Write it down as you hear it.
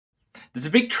There's a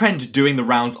big trend doing the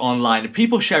rounds online of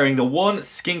people sharing the one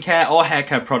skincare or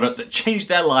haircare product that changed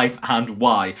their life and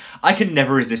why. I can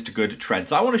never resist a good trend,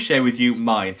 so I want to share with you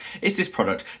mine. It's this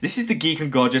product. This is the Geek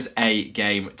and Gorgeous A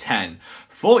Game 10.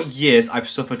 For years, I've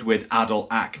suffered with adult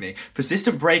acne,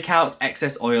 persistent breakouts,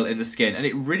 excess oil in the skin, and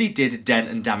it really did dent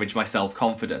and damage my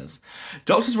self-confidence.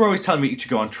 Doctors were always telling me to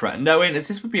go on tretinoin, as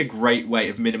this would be a great way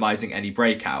of minimising any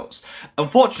breakouts.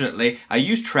 Unfortunately, I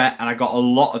used tret and I got a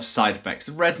lot of side effects,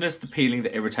 the redness, the peeling,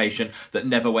 the irritation that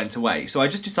never went away, so I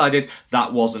just decided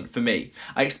that wasn't for me.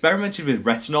 I experimented with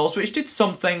retinols, which did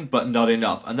something, but not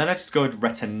enough, and then I discovered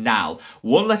Retinal.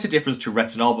 One letter difference to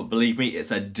retinol, but believe me,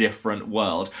 it's a different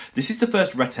world. This is the first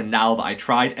Retinal that I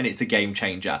tried, and it's a game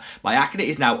changer. My acne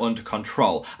is now under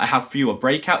control. I have fewer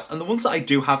breakouts, and the ones that I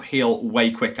do have heal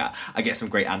way quicker. I get some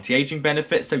great anti-aging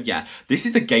benefits, so yeah, this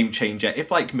is a game changer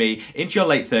if, like me, into your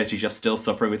late 30s you're still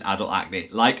suffering with adult acne.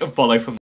 Like and follow for more.